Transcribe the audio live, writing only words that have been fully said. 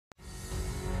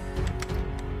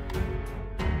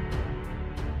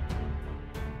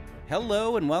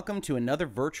Hello and welcome to another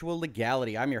virtual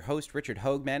Legality. I'm your host, Richard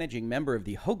Hogue, managing member of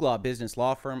the Hogue Law Business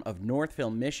Law Firm of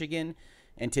Northville, Michigan.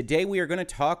 And today we are going to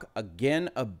talk again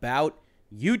about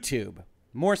YouTube.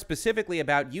 More specifically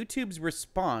about YouTube's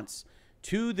response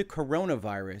to the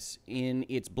coronavirus in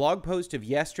its blog post of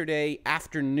yesterday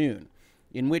afternoon,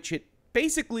 in which it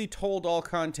basically told all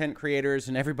content creators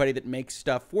and everybody that makes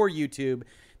stuff for YouTube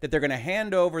that they're going to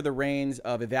hand over the reins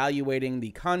of evaluating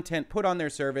the content put on their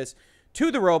service to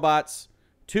the robots,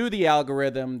 to the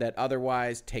algorithm that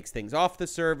otherwise takes things off the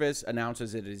service,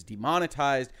 announces it is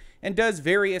demonetized, and does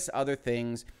various other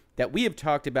things that we have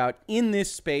talked about in this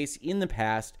space in the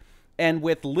past, and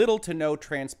with little to no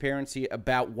transparency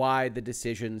about why the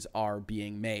decisions are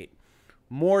being made.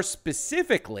 More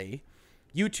specifically,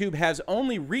 YouTube has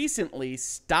only recently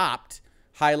stopped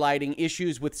highlighting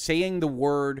issues with saying the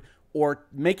word or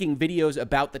making videos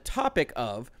about the topic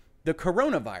of the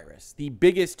coronavirus, the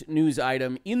biggest news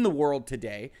item in the world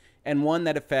today, and one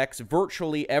that affects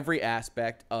virtually every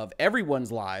aspect of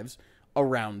everyone's lives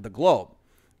around the globe.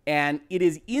 And it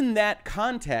is in that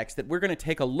context that we're going to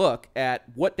take a look at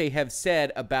what they have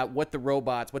said about what the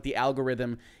robots, what the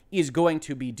algorithm is going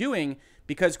to be doing,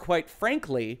 because quite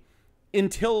frankly,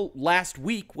 until last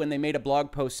week when they made a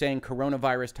blog post saying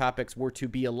coronavirus topics were to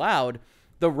be allowed,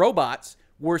 the robots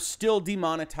were still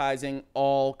demonetizing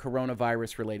all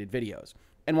coronavirus-related videos.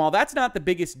 And while that's not the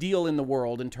biggest deal in the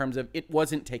world in terms of it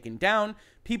wasn't taken down,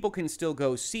 people can still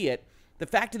go see it, the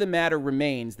fact of the matter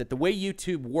remains that the way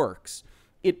YouTube works,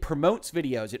 it promotes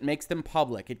videos, it makes them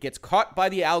public, it gets caught by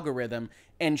the algorithm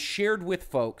and shared with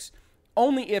folks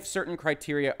only if certain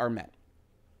criteria are met.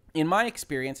 In my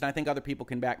experience, and I think other people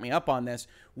can back me up on this,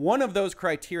 one of those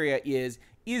criteria is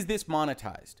this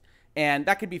monetized? And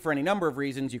that could be for any number of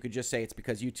reasons. You could just say it's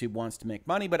because YouTube wants to make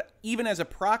money, but even as a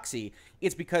proxy,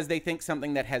 it's because they think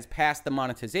something that has passed the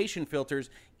monetization filters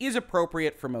is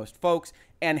appropriate for most folks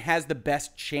and has the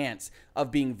best chance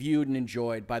of being viewed and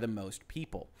enjoyed by the most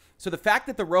people. So the fact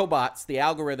that the robots, the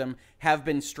algorithm, have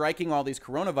been striking all these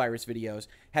coronavirus videos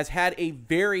has had a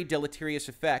very deleterious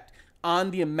effect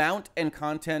on the amount and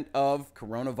content of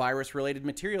coronavirus-related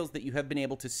materials that you have been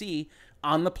able to see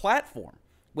on the platform,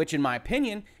 which in my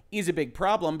opinion is a big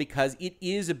problem because it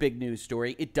is a big news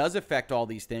story. It does affect all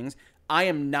these things. I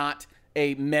am not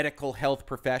a medical health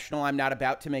professional. I'm not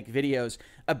about to make videos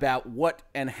about what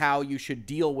and how you should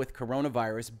deal with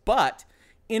coronavirus, but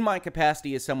in my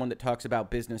capacity as someone that talks about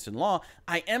business and law,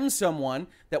 I am someone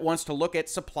that wants to look at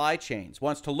supply chains,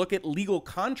 wants to look at legal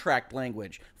contract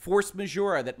language, force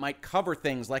majeure that might cover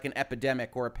things like an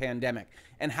epidemic or a pandemic,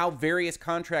 and how various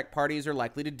contract parties are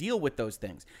likely to deal with those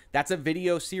things. That's a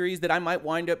video series that I might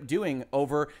wind up doing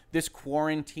over this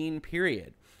quarantine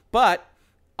period. But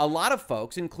a lot of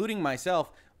folks, including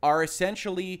myself, are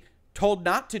essentially told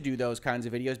not to do those kinds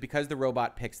of videos because the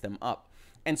robot picks them up.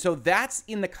 And so that's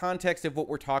in the context of what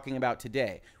we're talking about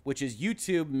today, which is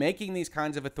YouTube making these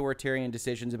kinds of authoritarian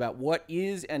decisions about what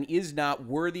is and is not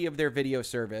worthy of their video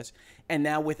service. And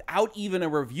now without even a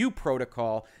review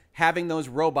protocol, having those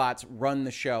robots run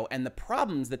the show and the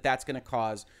problems that that's going to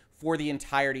cause for the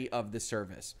entirety of the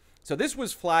service. So this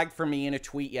was flagged for me in a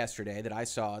tweet yesterday that I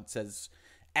saw. It says,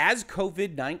 as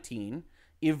COVID-19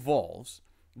 evolves,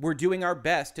 we're doing our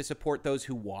best to support those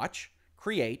who watch,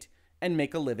 create, and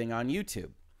make a living on YouTube.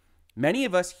 Many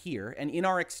of us here and in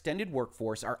our extended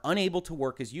workforce are unable to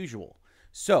work as usual,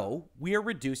 so we are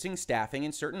reducing staffing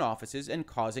in certain offices and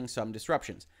causing some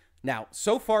disruptions. Now,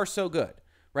 so far so good,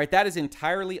 right? That is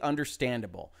entirely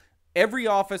understandable. Every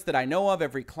office that I know of,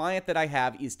 every client that I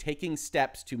have is taking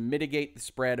steps to mitigate the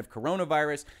spread of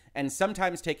coronavirus and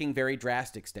sometimes taking very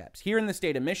drastic steps. Here in the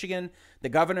state of Michigan, the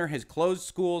governor has closed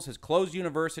schools, has closed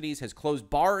universities, has closed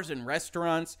bars and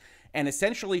restaurants, and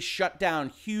essentially shut down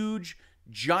huge,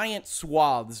 giant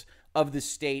swaths of the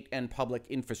state and public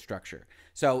infrastructure.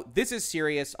 So this is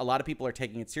serious. A lot of people are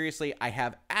taking it seriously. I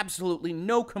have absolutely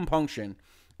no compunction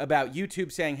about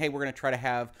YouTube saying, hey, we're going to try to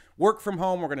have work from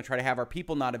home. We're going to try to have our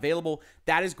people not available.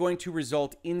 That is going to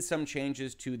result in some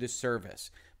changes to the service.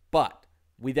 But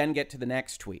we then get to the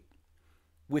next tweet.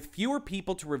 With fewer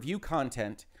people to review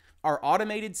content, our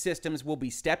automated systems will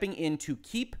be stepping in to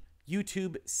keep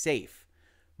YouTube safe.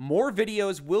 More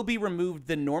videos will be removed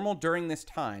than normal during this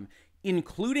time,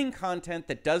 including content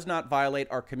that does not violate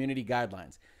our community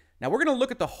guidelines. Now, we're going to look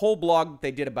at the whole blog that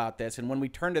they did about this, and when we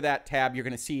turn to that tab, you're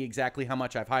going to see exactly how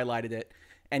much I've highlighted it,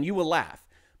 and you will laugh.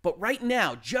 But right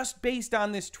now, just based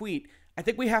on this tweet, I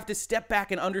think we have to step back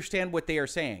and understand what they are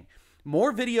saying.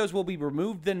 More videos will be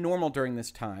removed than normal during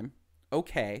this time.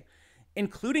 Okay.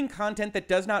 Including content that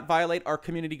does not violate our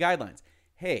community guidelines.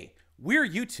 Hey, we're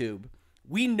YouTube.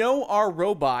 We know our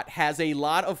robot has a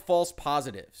lot of false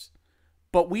positives,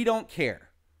 but we don't care.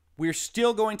 We're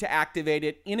still going to activate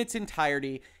it in its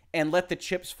entirety and let the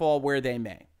chips fall where they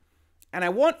may. And I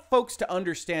want folks to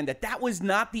understand that that was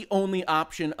not the only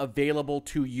option available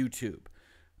to YouTube,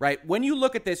 right? When you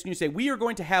look at this and you say, we are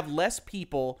going to have less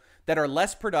people that are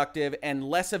less productive and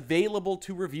less available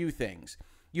to review things,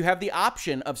 you have the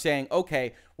option of saying,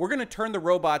 okay, we're going to turn the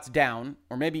robots down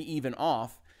or maybe even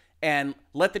off and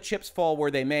let the chips fall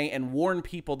where they may and warn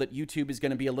people that YouTube is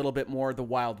going to be a little bit more the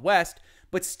Wild West,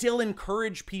 but still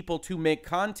encourage people to make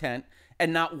content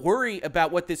and not worry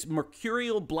about what this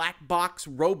mercurial black box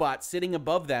robot sitting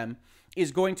above them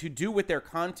is going to do with their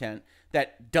content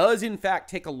that does in fact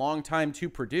take a long time to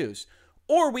produce.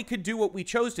 Or we could do what we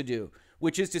chose to do,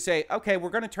 which is to say, okay,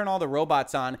 we're going to turn all the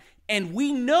robots on, and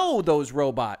we know those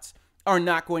robots are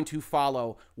not going to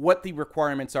follow what the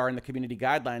requirements are in the community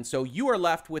guidelines. So you are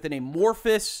left with an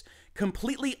amorphous,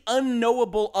 completely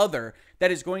unknowable other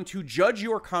that is going to judge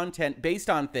your content based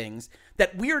on things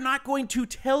that we are not going to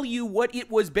tell you what it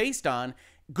was based on.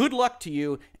 Good luck to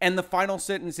you. And the final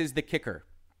sentence is the kicker.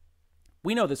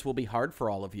 We know this will be hard for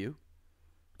all of you.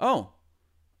 Oh,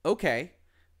 okay.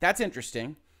 That's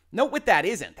interesting. Note what that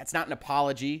isn't. That's not an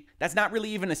apology. That's not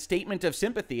really even a statement of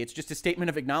sympathy. It's just a statement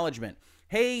of acknowledgement.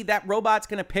 Hey, that robot's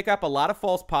going to pick up a lot of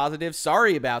false positives.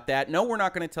 Sorry about that. No, we're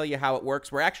not going to tell you how it works.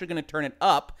 We're actually going to turn it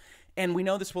up, and we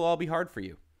know this will all be hard for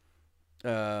you.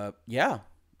 Yeah,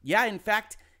 in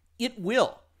fact, it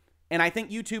will. And I think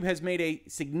YouTube has made a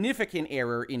significant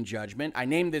error in judgment. I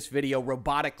named this video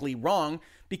Robotically Wrong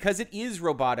because it is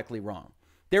robotically wrong.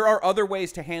 There are other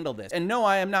ways to handle this. And no,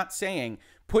 I am not saying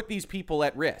put these people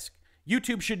at risk.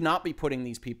 YouTube should not be putting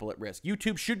these people at risk.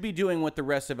 YouTube should be doing what the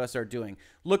rest of us are doing,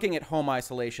 looking at home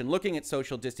isolation, looking at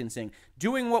social distancing,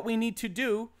 doing what we need to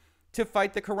do to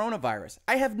fight the coronavirus.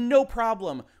 I have no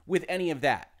problem with any of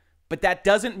that. But that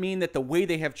doesn't mean that the way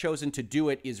they have chosen to do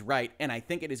it is right. And I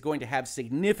think it is going to have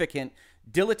significant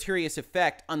deleterious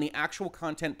effect on the actual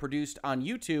content produced on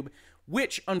YouTube,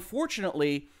 which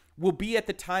unfortunately will be at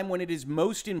the time when it is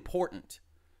most important,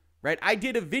 right? I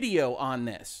did a video on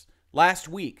this last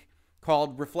week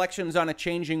called Reflections on a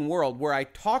Changing World, where I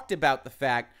talked about the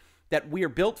fact that we are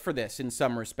built for this in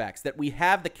some respects, that we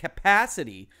have the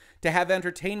capacity to have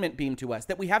entertainment beamed to us,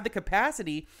 that we have the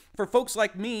capacity for folks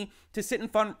like me to sit in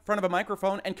front of a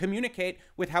microphone and communicate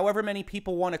with however many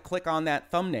people want to click on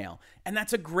that thumbnail. And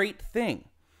that's a great thing.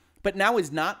 But now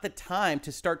is not the time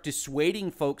to start dissuading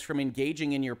folks from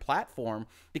engaging in your platform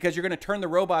because you're going to turn the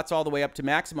robots all the way up to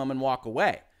maximum and walk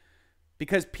away.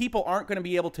 Because people aren't going to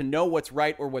be able to know what's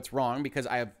right or what's wrong, because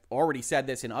I have already said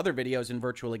this in other videos in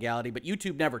virtual legality, but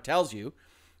YouTube never tells you.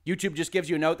 YouTube just gives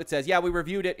you a note that says, yeah, we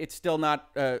reviewed it, it's still not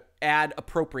ad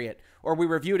appropriate, or we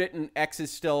reviewed it and X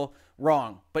is still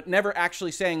wrong, but never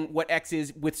actually saying what X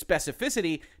is with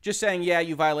specificity, just saying, yeah,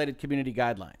 you violated community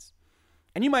guidelines.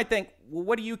 And you might think, well,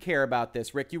 what do you care about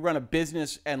this, Rick? You run a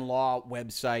business and law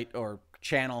website or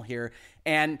channel here,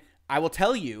 and I will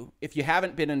tell you, if you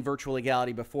haven't been in virtual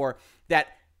legality before, that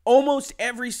almost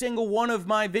every single one of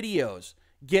my videos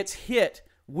gets hit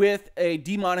with a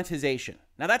demonetization.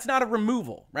 Now, that's not a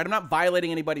removal, right? I'm not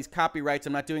violating anybody's copyrights.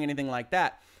 I'm not doing anything like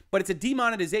that. But it's a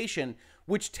demonetization,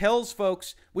 which tells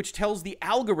folks, which tells the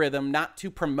algorithm not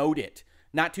to promote it,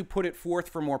 not to put it forth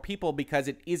for more people because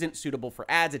it isn't suitable for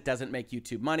ads. It doesn't make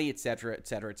YouTube money, et cetera, et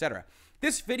cetera, et cetera.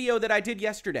 This video that I did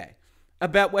yesterday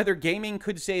about whether gaming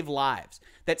could save lives,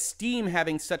 that Steam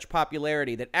having such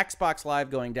popularity, that Xbox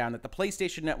Live going down, that the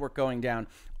PlayStation Network going down,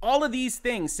 all of these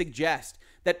things suggest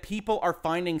that people are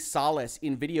finding solace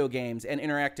in video games and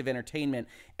interactive entertainment,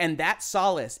 and that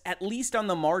solace, at least on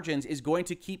the margins, is going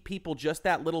to keep people just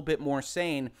that little bit more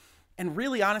sane, and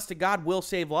really, honest to God, will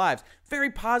save lives.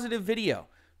 Very positive video.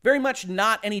 Very much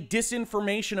not any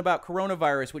disinformation about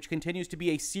coronavirus, which continues to be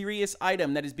a serious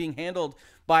item that is being handled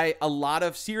by a lot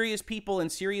of serious people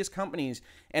and serious companies,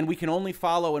 and we can only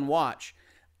follow and watch.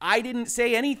 I didn't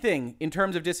say anything in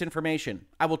terms of disinformation.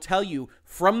 I will tell you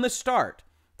from the start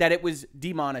that it was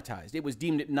demonetized. It was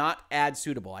deemed not ad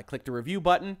suitable. I clicked a review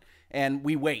button, and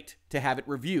we wait to have it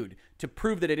reviewed to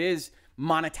prove that it is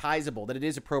monetizable, that it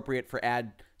is appropriate for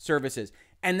ad services.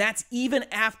 And that's even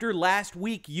after last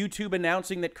week, YouTube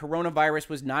announcing that coronavirus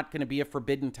was not going to be a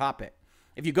forbidden topic.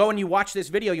 If you go and you watch this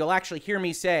video, you'll actually hear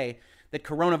me say that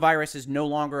coronavirus is no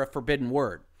longer a forbidden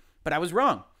word. But I was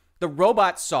wrong. The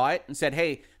robots saw it and said,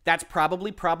 hey, that's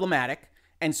probably problematic,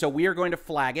 and so we are going to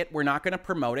flag it. We're not going to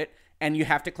promote it, and you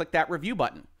have to click that review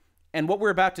button. And what we're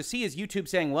about to see is YouTube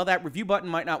saying, well, that review button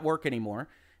might not work anymore.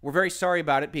 We're very sorry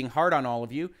about it being hard on all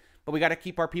of you, but we got to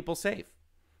keep our people safe.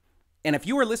 And if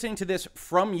you are listening to this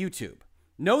from YouTube,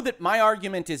 know that my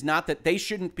argument is not that they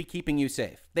shouldn't be keeping you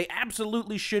safe. They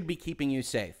absolutely should be keeping you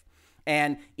safe.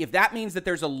 And if that means that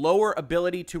there's a lower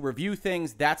ability to review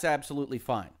things, that's absolutely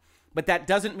fine. But that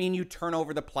doesn't mean you turn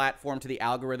over the platform to the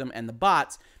algorithm and the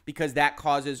bots, because that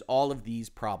causes all of these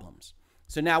problems.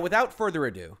 So now, without further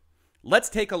ado, let's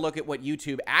take a look at what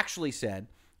YouTube actually said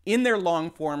in their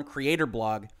long-form creator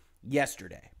blog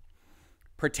yesterday.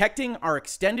 Protecting our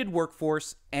extended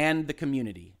workforce and the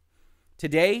community.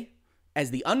 Today,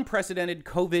 as the unprecedented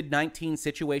COVID-19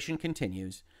 situation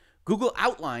continues, Google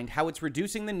outlined how it's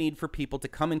reducing the need for people to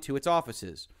come into its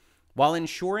offices, while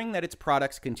ensuring that its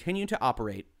products continue to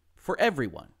operate for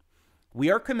everyone. We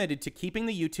are committed to keeping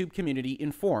the YouTube community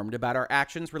informed about our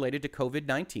actions related to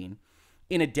COVID-19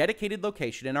 in a dedicated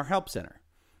location in our help center.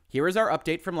 Here is our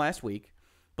update from last week.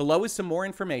 Below is some more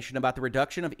information about the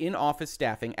reduction of in-office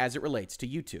staffing as it relates to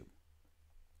YouTube.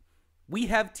 We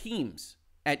have teams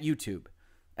at YouTube,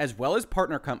 as well as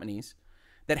partner companies,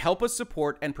 that help us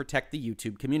support and protect the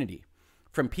YouTube community,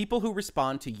 from people who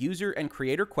respond to user and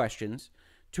creator questions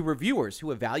to reviewers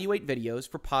who evaluate videos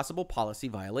for possible policy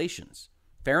violations.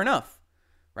 Fair enough,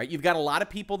 right? You've got a lot of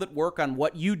people that work on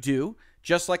what you do,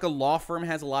 just like a law firm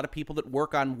has a lot of people that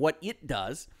work on what it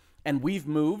does, and we've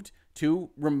moved to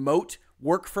remote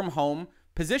work from home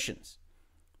positions.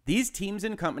 These teams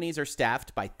and companies are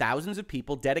staffed by thousands of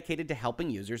people dedicated to helping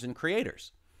users and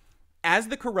creators. As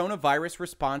the coronavirus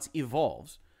response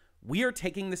evolves, we are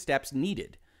taking the steps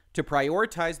needed to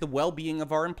prioritize the well-being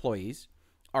of our employees,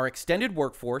 our extended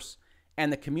workforce,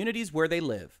 and the communities where they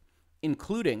live,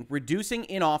 including reducing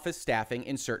in-office staffing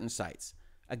in certain sites.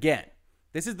 Again,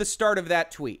 this is the start of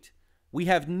that tweet. We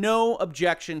have no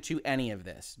objection to any of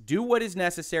this. Do what is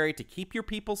necessary to keep your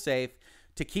people safe,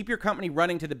 to keep your company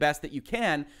running to the best that you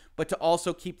can, but to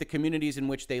also keep the communities in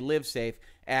which they live safe,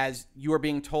 as you are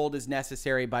being told is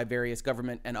necessary by various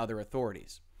government and other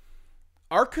authorities.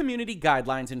 Our community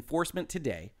guidelines enforcement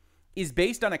today is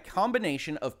based on a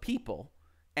combination of people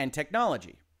and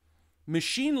technology.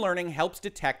 Machine learning helps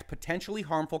detect potentially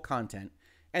harmful content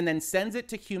and then sends it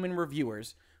to human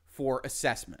reviewers for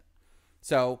assessment.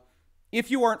 So, if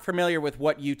you aren't familiar with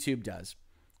what YouTube does,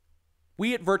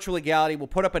 we at Virtual Legality will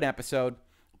put up an episode,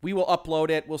 we will upload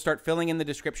it, we'll start filling in the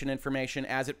description information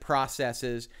as it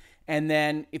processes, and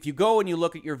then if you go and you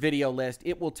look at your video list,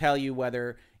 it will tell you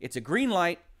whether it's a green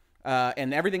light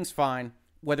and everything's fine,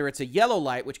 whether it's a yellow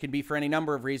light, which can be for any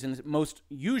number of reasons. Most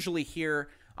usually here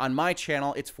on my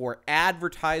channel, it's for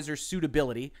advertiser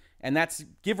suitability, and that's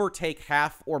give or take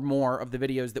half or more of the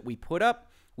videos that we put up.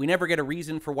 We never get a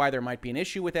reason for why there might be an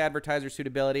issue with advertiser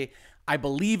suitability. I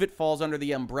believe it falls under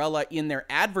the umbrella in their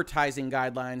advertising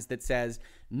guidelines that says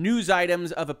news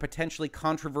items of a potentially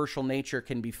controversial nature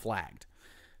can be flagged.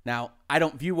 Now, I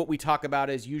don't view what we talk about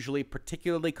as usually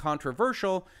particularly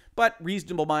controversial, but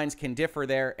reasonable minds can differ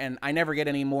there, and I never get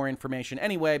any more information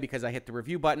anyway because I hit the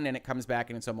review button and it comes back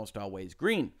and it's almost always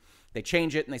green. They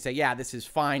change it and they say, yeah, this is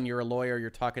fine, you're a lawyer, you're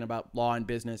talking about law and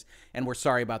business, and we're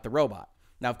sorry about the robot.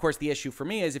 Now, of course, the issue for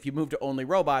me is if you move to only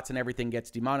robots and everything gets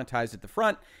demonetized at the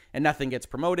front and nothing gets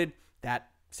promoted,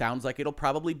 that sounds like it'll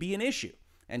probably be an issue.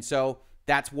 And so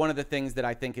that's one of the things that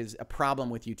I think is a problem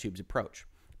with YouTube's approach.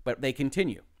 But they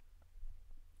continue.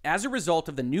 As a result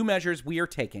of the new measures we are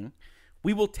taking,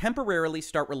 we will temporarily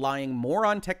start relying more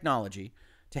on technology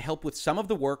to help with some of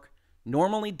the work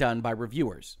normally done by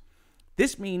reviewers.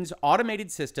 This means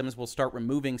automated systems will start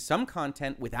removing some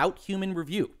content without human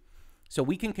review, so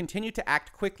we can continue to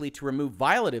act quickly to remove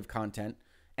violative content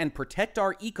and protect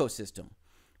our ecosystem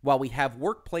while we have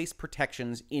workplace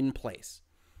protections in place.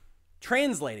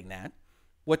 Translating that,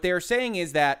 what they're saying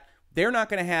is that they're not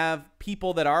going to have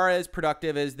people that are as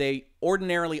productive as they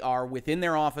ordinarily are within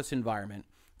their office environment.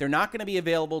 They're not going to be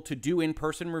available to do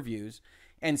in-person reviews.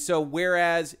 And so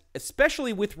whereas,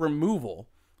 especially with removal,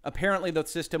 apparently the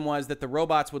system was that the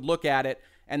robots would look at it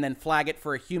and then flag it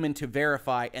for a human to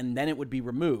verify, and then it would be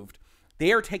removed.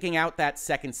 They are taking out that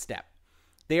second step.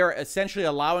 They are essentially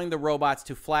allowing the robots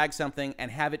to flag something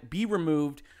and have it be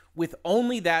removed with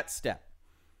only that step.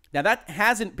 Now, that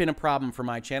hasn't been a problem for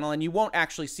my channel, and you won't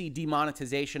actually see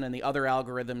demonetization and the other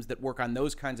algorithms that work on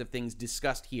those kinds of things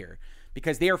discussed here,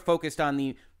 because they are focused on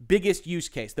the biggest use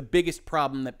case, the biggest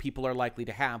problem that people are likely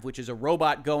to have, which is a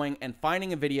robot going and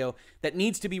finding a video that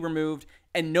needs to be removed,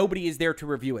 and nobody is there to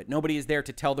review it. Nobody is there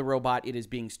to tell the robot it is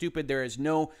being stupid. There is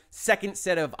no second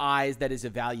set of eyes that is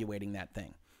evaluating that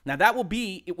thing. Now, that will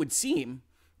be, it would seem,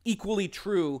 equally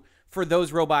true for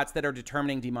those robots that are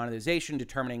determining demonetization,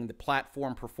 determining the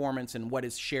platform performance and what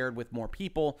is shared with more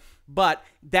people. But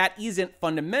that isn't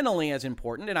fundamentally as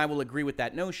important, and I will agree with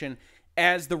that notion,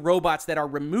 as the robots that are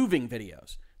removing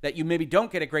videos. that you maybe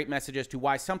don't get a great message as to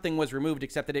why something was removed,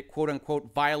 except that it quote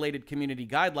unquote violated community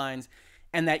guidelines,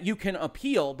 and that you can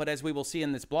appeal. But as we will see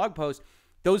in this blog post,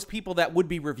 those people that would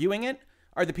be reviewing it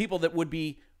are the people that would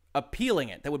be appealing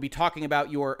it, that would be talking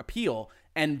about your appeal.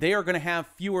 And they are going to have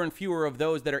fewer and fewer of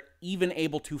those that are even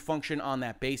able to function on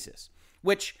that basis,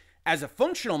 which as a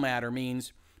functional matter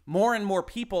means more and more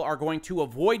people are going to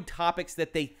avoid topics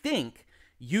that they think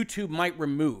YouTube might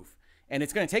remove. And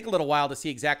it's going to take a little while to see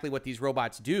exactly what these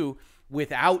robots do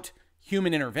without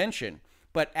human intervention.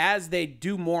 But as they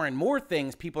do more and more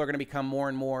things, people are going to become more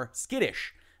and more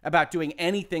skittish about doing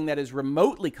anything that is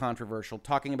remotely controversial,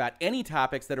 talking about any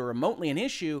topics that are remotely an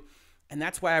issue. And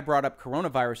that's why I brought up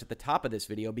coronavirus at the top of this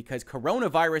video, because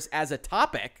coronavirus as a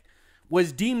topic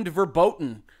was deemed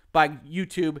verboten by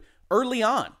YouTube early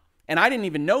on. And I didn't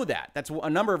even know that. That's a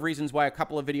number of reasons why a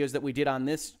couple of videos that we did on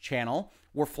this channel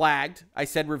were flagged. I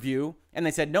said review, and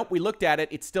they said, nope, we looked at it.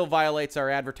 It still violates our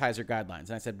advertiser guidelines.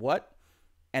 And I said, what?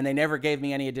 And they never gave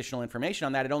me any additional information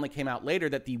on that. It only came out later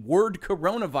that the word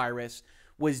coronavirus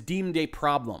was deemed a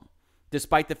problem,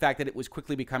 despite the fact that it was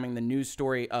quickly becoming the news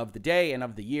story of the day and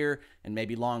of the year and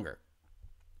maybe longer.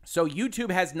 So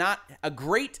YouTube has not a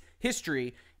great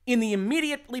history in the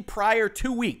immediately prior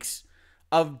 2 weeks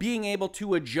of being able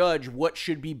to adjudge what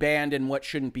should be banned and what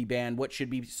shouldn't be banned, what should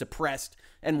be suppressed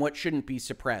and what shouldn't be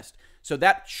suppressed. So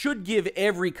that should give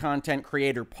every content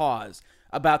creator pause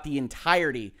about the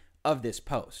entirety of this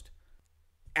post.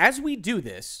 As we do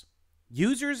this,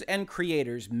 users and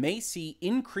creators may see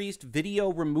increased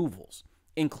video removals,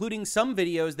 including some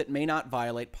videos that may not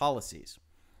violate policies.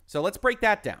 So let's break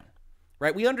that down,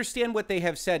 right? We understand what they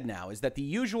have said now is that the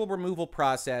usual removal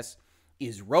process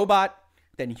is robot,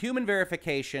 then human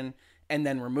verification, and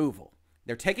then removal.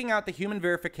 They're taking out the human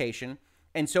verification,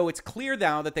 and so it's clear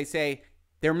now that they say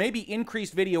there may be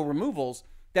increased video removals,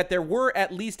 that there were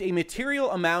at least a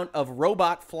material amount of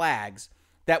robot flags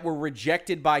that were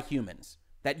rejected by humans.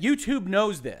 That YouTube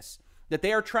knows this, that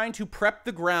they are trying to prep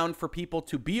the ground for people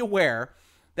to be aware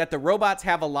that the robots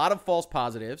have a lot of false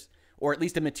positives, or at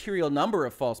least a material number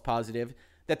of false positives,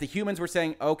 that the humans were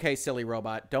saying, okay, silly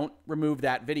robot, don't remove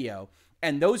that video.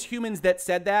 And those humans that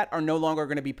said that are no longer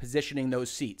going to be positioning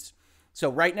those seats. So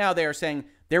right now they are saying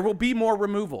there will be more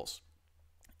removals,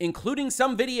 including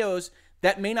some videos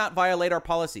that may not violate our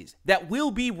policies, that will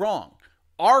be wrong.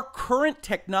 Our current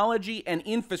technology and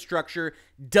infrastructure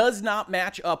does not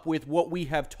match up with what we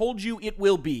have told you it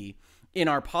will be in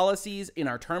our policies, in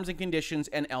our terms and conditions,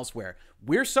 and elsewhere.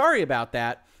 We're sorry about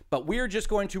that, but we're just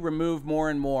going to remove more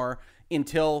and more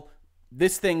until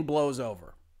this thing blows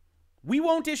over. We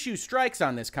won't issue strikes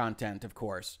on this content, of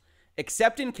course,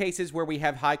 except in cases where we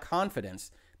have high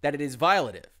confidence that it is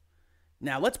violative.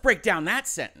 Now, let's break down that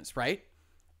sentence, right?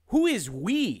 Who is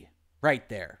we right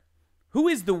there? Who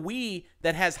is the we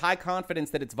that has high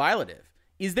confidence that it's violative?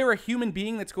 Is there a human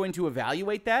being that's going to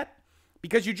evaluate that?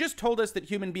 Because you just told us that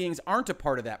human beings aren't a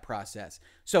part of that process.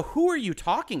 So who are you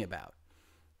talking about?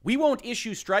 We won't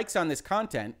issue strikes on this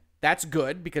content. That's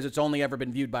good because it's only ever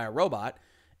been viewed by a robot,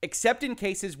 except in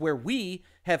cases where we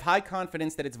have high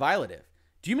confidence that it's violative.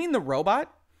 Do you mean the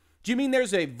robot? Do you mean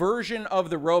there's a version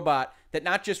of the robot that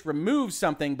not just removes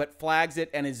something, but flags it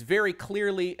and is very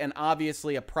clearly and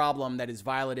obviously a problem that is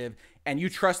violative, and you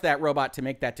trust that robot to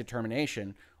make that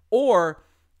determination? Or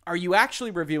are you actually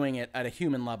reviewing it at a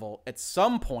human level at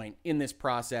some point in this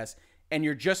process, and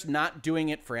you're just not doing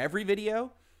it for every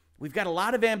video? We've got a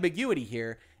lot of ambiguity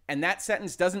here, and that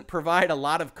sentence doesn't provide a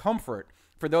lot of comfort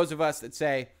for those of us that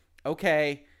say,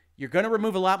 okay, you're going to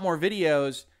remove a lot more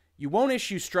videos. You won't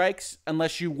issue strikes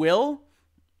unless you will.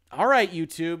 All right,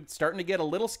 YouTube, it's starting to get a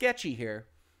little sketchy here.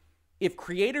 If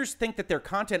creators think that their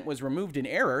content was removed in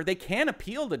error, they can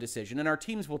appeal the decision and our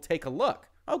teams will take a look.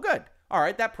 Oh, good. All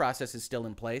right, that process is still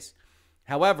in place.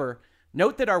 However,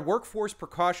 note that our workforce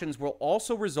precautions will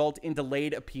also result in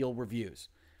delayed appeal reviews.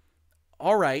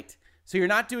 All right, so you're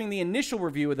not doing the initial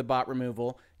review of the bot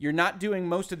removal. You're not doing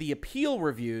most of the appeal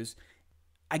reviews.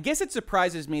 I guess it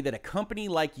surprises me that a company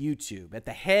like YouTube, at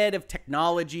the head of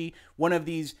technology, one of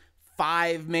these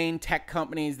 5 main tech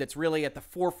companies that's really at the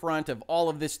forefront of all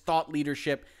of this thought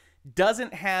leadership,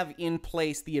 doesn't have in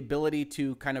place the ability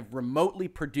to kind of remotely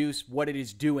produce what it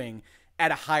is doing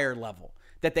at a higher level.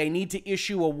 That they need to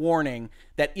issue a warning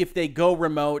that if they go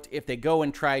remote, if they go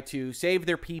and try to save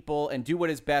their people and do what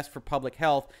is best for public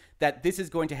health, that this is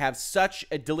going to have such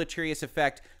a deleterious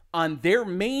effect on their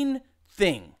main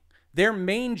thing, their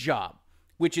main job,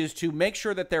 which is to make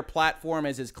sure that their platform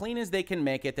is as clean as they can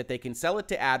make it, that they can sell it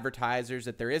to advertisers,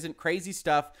 that there isn't crazy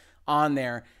stuff on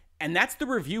there. And that's the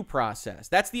review process.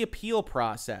 That's the appeal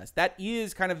process. That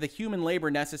is kind of the human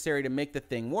labor necessary to make the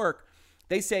thing work.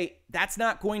 They say that's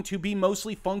not going to be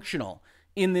mostly functional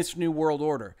in this new world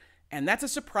order. And that's a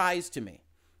surprise to me.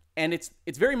 And it's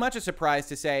very much a surprise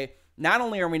to say, not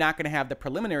only are we not going to have the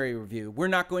preliminary review, we're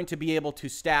not going to be able to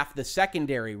staff the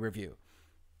secondary review.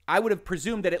 I would have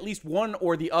presumed that at least one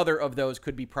or the other of those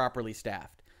could be properly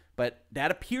staffed. But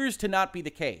that appears to not be the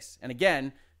case. And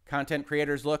again, content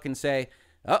creators look and say,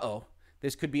 uh-oh,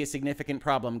 this could be a significant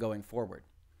problem going forward.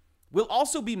 We'll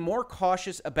also be more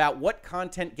cautious about what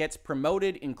content gets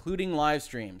promoted, including live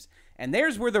streams. And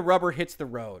there's where the rubber hits the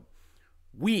road.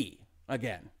 We,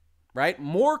 again, right?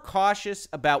 More cautious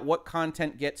about what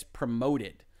content gets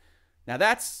promoted. Now,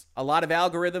 that's a lot of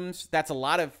algorithms. That's a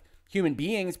lot of human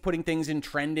beings putting things in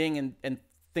trending and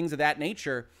things of that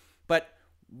nature. But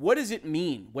what does it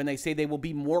mean when they say they will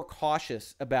be more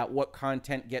cautious about what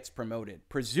content gets promoted?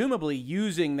 Presumably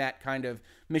using that kind of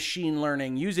machine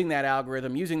learning, using that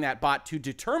algorithm, using that bot to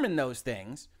determine those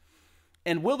things.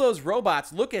 And will those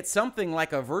robots look at something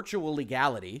like a virtual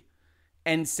legality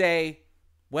and say,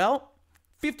 well,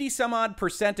 50 some odd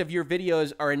 % of your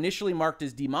videos are initially marked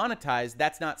as demonetized.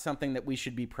 That's not something that we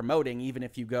should be promoting, even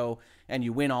if you go and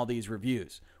you win all these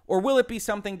reviews. Or will it be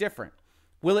something different?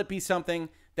 Will it be something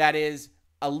that is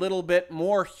a little bit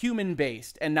more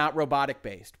human-based and not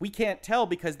robotic-based? We can't tell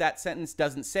because that sentence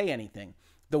doesn't say anything.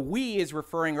 The we is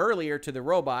referring earlier to the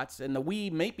robots, and the we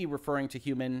may be referring to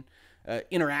human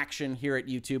interaction here at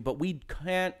YouTube, but we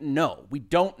can't know. We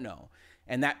don't know,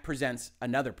 and that presents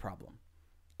another problem.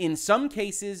 In some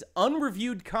cases,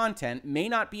 unreviewed content may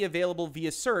not be available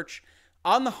via search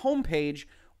on the homepage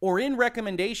or in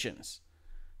recommendations.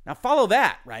 Now follow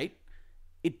that, right?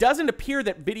 It doesn't appear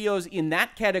that videos in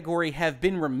that category have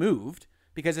been removed,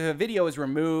 because if a video is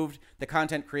removed, the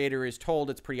content creator is told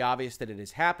it's pretty obvious that it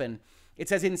has happened. It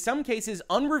says in some cases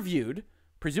unreviewed,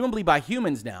 presumably by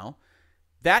humans now,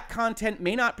 that content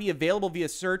may not be available via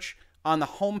search on the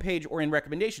homepage or in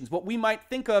recommendations, what we might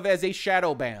think of as a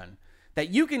shadow ban, that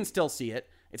you can still see it.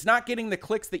 It's not getting the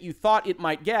clicks that you thought it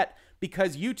might get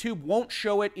because YouTube won't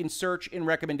show it in search, in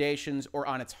recommendations, or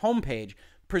on its homepage,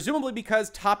 presumably because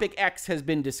topic X has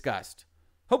been discussed.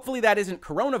 Hopefully that isn't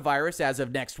coronavirus as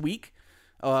of next week,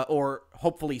 or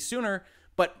hopefully sooner,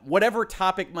 but whatever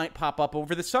topic might pop up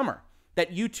over the summer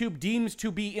that YouTube deems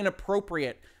to be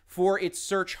inappropriate for its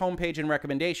search, homepage, and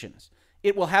recommendations.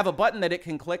 It will have a button that it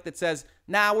can click that says,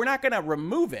 nah, we're not going to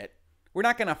remove it. We're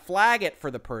not going to flag it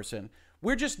for the person.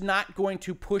 We're just not going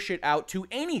to push it out to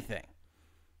anything,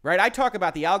 right? I talk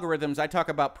about the algorithms. I talk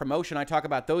about promotion. I talk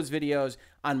about those videos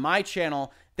on my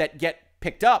channel that get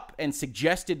picked up and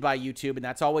suggested by YouTube, and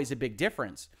that's always a big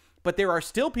difference. But there are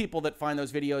still people that find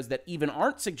those videos that even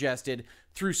aren't suggested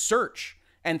through search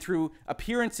and through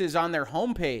appearances on their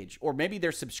homepage or maybe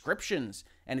their subscriptions,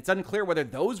 and it's unclear whether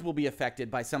those will be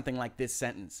affected by something like this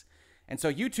sentence. And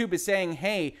so YouTube is saying,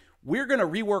 hey, we're going to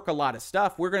rework a lot of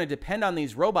stuff. We're going to depend on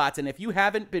these robots. And if you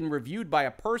haven't been reviewed by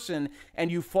a person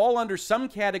and you fall under some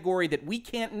category that we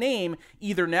can't name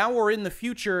either now or in the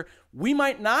future, we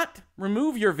might not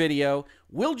remove your video.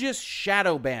 We'll just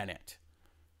shadow ban it.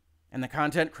 And the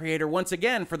content creator, once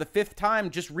again, for the 5th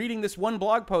time, just reading this one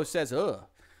blog post says, ugh,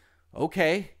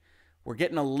 okay, we're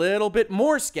getting a little bit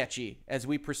more sketchy as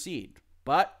we proceed.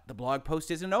 But the blog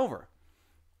post isn't over.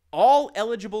 All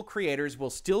eligible creators will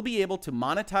still be able to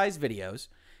monetize videos,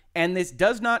 and this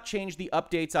does not change the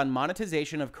updates on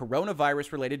monetization of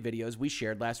coronavirus-related videos we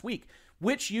shared last week,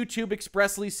 which YouTube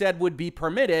expressly said would be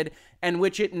permitted, and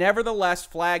which it nevertheless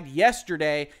flagged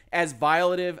yesterday as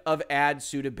violative of ad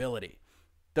suitability.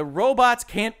 The robots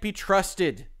can't be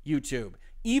trusted, YouTube.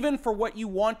 Even for what you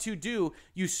want to do,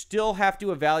 you still have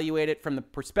to evaluate it from the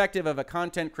perspective of a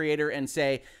content creator and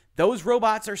say, those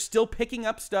robots are still picking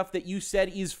up stuff that you said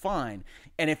is fine.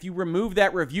 And if you remove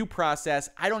that review process,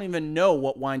 I don't even know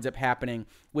what winds up happening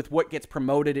with what gets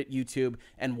promoted at YouTube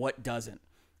and what doesn't.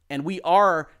 And we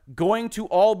are going to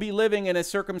all be living in a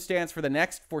circumstance for the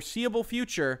next foreseeable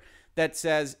future that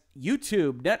says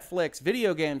YouTube, Netflix,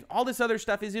 video games, all this other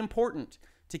stuff is important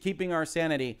to keeping our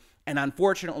sanity. And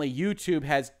unfortunately, YouTube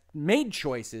has made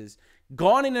choices,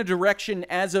 gone in a direction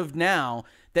as of now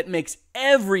that makes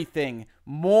everything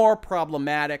more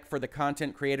problematic for the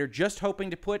content creator, just hoping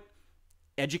to put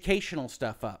educational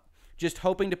stuff up, just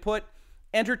hoping to put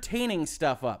entertaining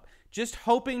stuff up, just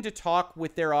hoping to talk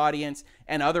with their audience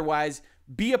and otherwise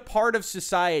be a part of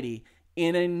society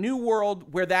in a new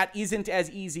world where that isn't as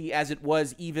easy as it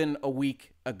was even a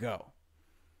week ago.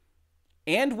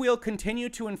 And we'll continue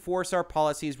to enforce our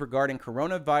policies regarding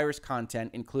coronavirus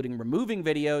content, including removing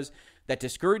videos that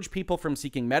discourage people from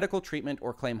seeking medical treatment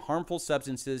or claim harmful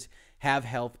substances have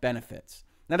health benefits.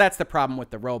 Now, that's the problem with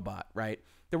the robot, right?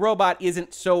 The robot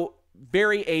isn't so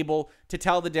very able to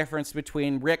tell the difference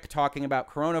between Rick talking about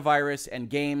coronavirus and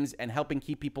games and helping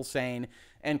keep people sane,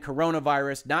 and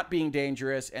coronavirus not being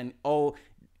dangerous, and, oh,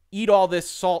 eat all this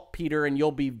salt, Peter, and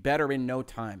you'll be better in no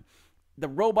time. The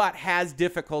robot has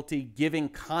difficulty giving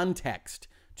context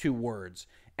to words,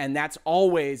 and that's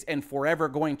always and forever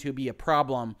going to be a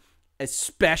problem,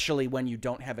 especially when you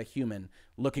don't have a human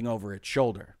looking over its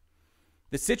shoulder.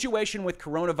 The situation with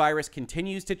coronavirus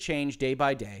continues to change day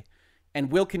by day,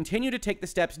 and we'll continue to take the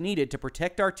steps needed to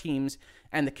protect our teams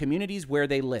and the communities where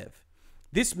they live.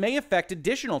 This may affect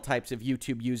additional types of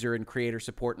YouTube user and creator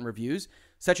support and reviews,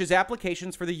 such as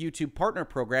applications for the YouTube Partner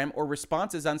Program or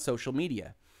responses on social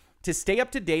media. To stay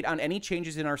up to date on any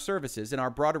changes in our services and our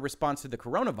broader response to the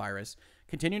coronavirus,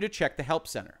 continue to check the Help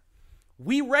Center.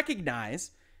 We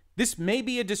recognize this may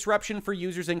be a disruption for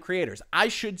users and creators, I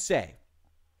should say,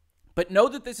 but know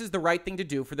that this is the right thing to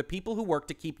do for the people who work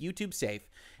to keep YouTube safe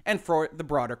and for the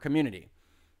broader community.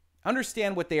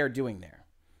 Understand what they are doing there.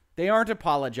 They aren't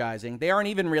apologizing. They aren't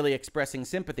even really expressing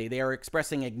sympathy. They are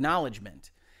expressing acknowledgement.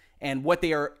 And what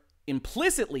they are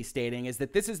implicitly stating is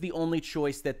that this is the only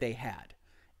choice that they had.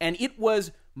 And it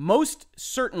was most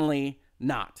certainly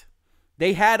not.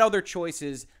 They had other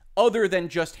choices other than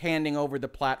just handing over the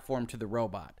platform to the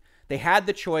robot. They had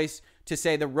the choice to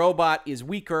say the robot is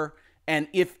weaker, and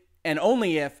if and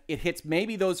only if it hits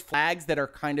maybe those flags that are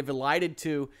kind of elided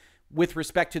to with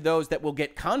respect to those that will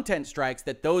get content strikes,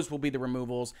 that those will be the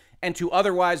removals, and to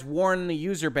otherwise warn the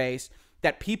user base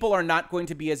that people are not going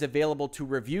to be as available to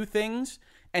review things,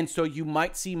 and so you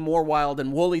might see more wild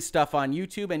and woolly stuff on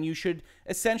YouTube, and you should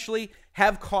essentially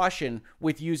have caution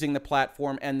with using the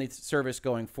platform and the service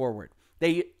going forward.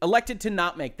 They elected to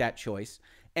not make that choice,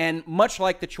 and much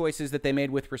like the choices that they made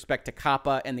with respect to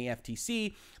COPPA and the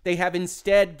FTC, they have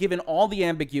instead given all the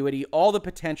ambiguity, all the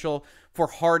potential for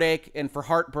heartache and for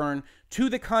heartburn to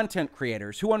the content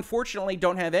creators who unfortunately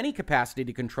don't have any capacity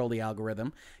to control the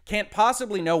algorithm, can't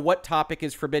possibly know what topic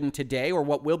is forbidden today or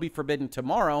what will be forbidden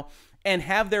tomorrow, and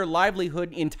have their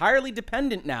livelihood entirely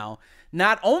dependent now,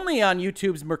 not only on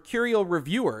YouTube's mercurial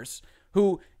reviewers,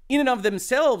 who in and of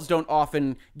themselves don't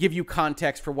often give you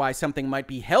context for why something might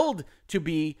be held to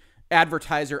be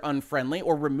advertiser unfriendly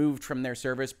or removed from their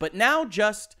service, but now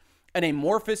just an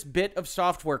amorphous bit of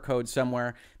software code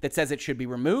somewhere that says it should be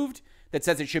removed, that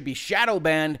says it should be shadow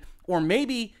banned, or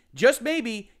maybe, just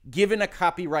maybe, given a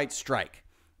copyright strike.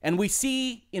 And we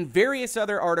see in various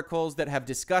other articles that have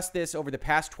discussed this over the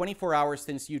past 24 hours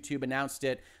since YouTube announced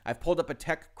it, I've pulled up a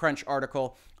TechCrunch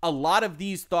article, a lot of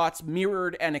these thoughts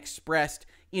mirrored and expressed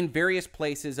in various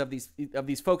places of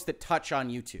these folks that touch on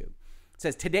YouTube. It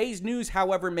says, today's news,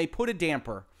 however, may put a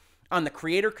damper on the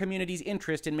creator community's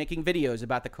interest in making videos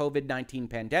about the COVID-19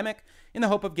 pandemic in the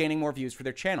hope of gaining more views for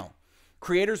their channel.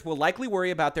 Creators will likely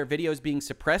worry about their videos being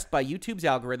suppressed by YouTube's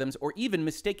algorithms or even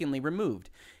mistakenly removed,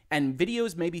 and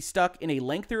videos may be stuck in a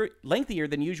lengthier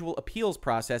than usual appeals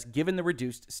process given the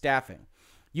reduced staffing.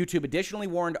 YouTube additionally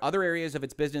warned other areas of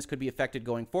its business could be affected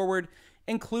going forward,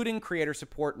 including creator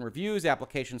support and reviews,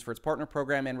 applications for its partner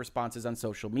program, and responses on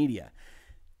social media.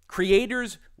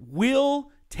 Creators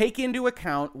will take into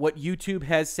account what YouTube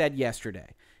has said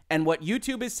yesterday. And what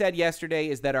YouTube has said yesterday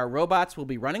is that our robots will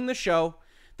be running the show,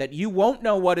 that you won't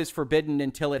know what is forbidden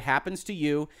until it happens to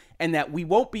you, and that we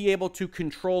won't be able to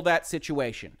control that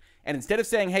situation. And instead of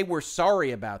saying, hey, we're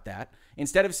sorry about that,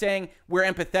 instead of saying we're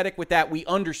empathetic with that, we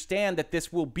understand that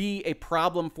this will be a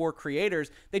problem for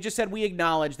creators, they just said we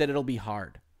acknowledge that it'll be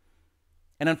hard.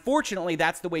 And unfortunately,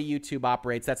 that's the way YouTube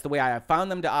operates. That's the way I have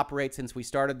found them to operate since we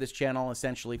started this channel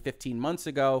essentially 15 months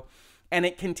ago. And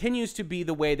it continues to be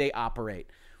the way they operate,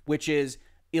 which is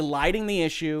eliding the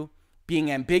issue,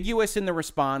 being ambiguous in the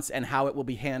response and how it will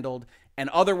be handled, and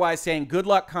otherwise saying, good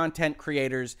luck, content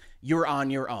creators, you're on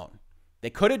your own. They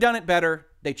could have done it better.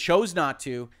 They chose not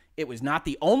to. It was not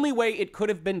the only way it could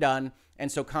have been done,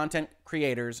 and so content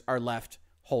creators are left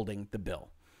holding the bill.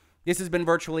 This has been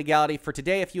Virtual Legality for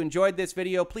today. If you enjoyed this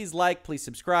video, please like, please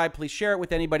subscribe, please share it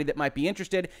with anybody that might be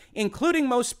interested, including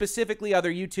most specifically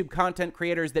other YouTube content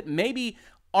creators that maybe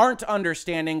aren't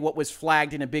understanding what was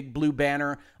flagged in a big blue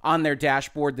banner on their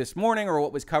dashboard this morning or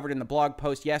what was covered in the blog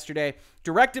post yesterday.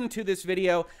 Direct them to this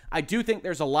video. I do think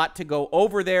there's a lot to go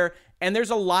over there, and there's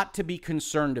a lot to be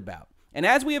concerned about. And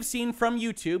as we have seen from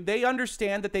YouTube, they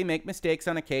understand that they make mistakes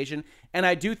on occasion, and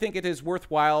I do think it is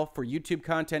worthwhile for YouTube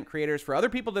content creators, for other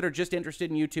people that are just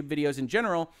interested in YouTube videos in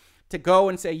general, to go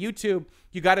and say, YouTube,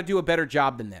 you got to do a better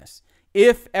job than this.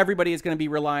 If everybody is going to be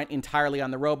reliant entirely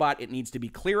on the robot, it needs to be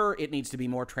clearer, it needs to be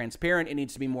more transparent, it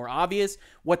needs to be more obvious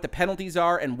what the penalties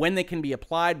are and when they can be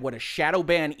applied, what a shadow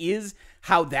ban is,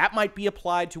 how that might be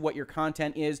applied to what your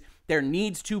content is, There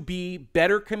needs to be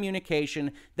better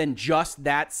communication than just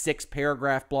that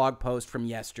 6-paragraph blog post from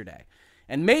yesterday.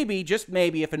 And maybe, just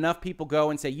maybe, if enough people go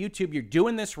and say, YouTube, you're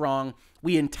doing this wrong,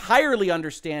 we entirely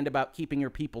understand about keeping your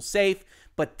people safe,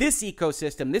 but this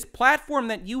ecosystem, this platform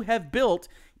that you have built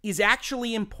is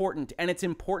actually important, and it's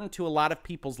important to a lot of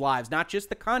people's lives, not just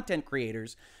the content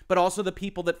creators, but also the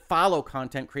people that follow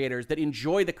content creators, that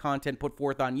enjoy the content put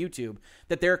forth on YouTube,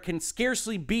 that there can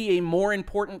scarcely be a more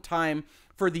important time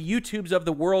for the YouTubes of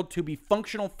the world to be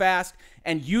functional, fast,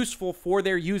 and useful for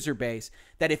their user base,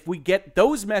 that if we get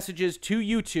those messages to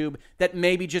YouTube, that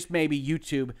maybe, just maybe,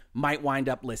 YouTube might wind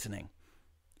up listening.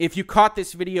 If you caught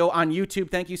this video on YouTube,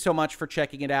 thank you so much for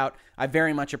checking it out. I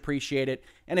very much appreciate it.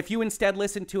 And if you instead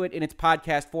listen to it in its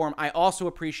podcast form, I also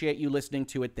appreciate you listening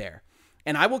to it there.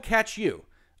 And I will catch you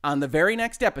on the very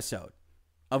next episode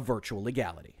of Virtual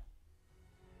Legality.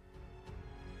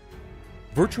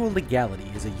 Virtual Legality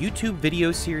is a YouTube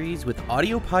video series with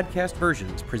audio podcast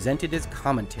versions presented as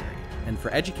commentary and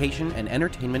for education and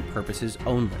entertainment purposes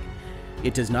only.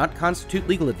 It does not constitute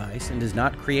legal advice and does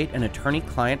not create an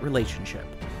attorney-client relationship.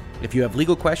 If you have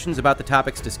legal questions about the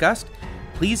topics discussed,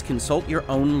 please consult your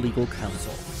own legal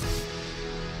counsel.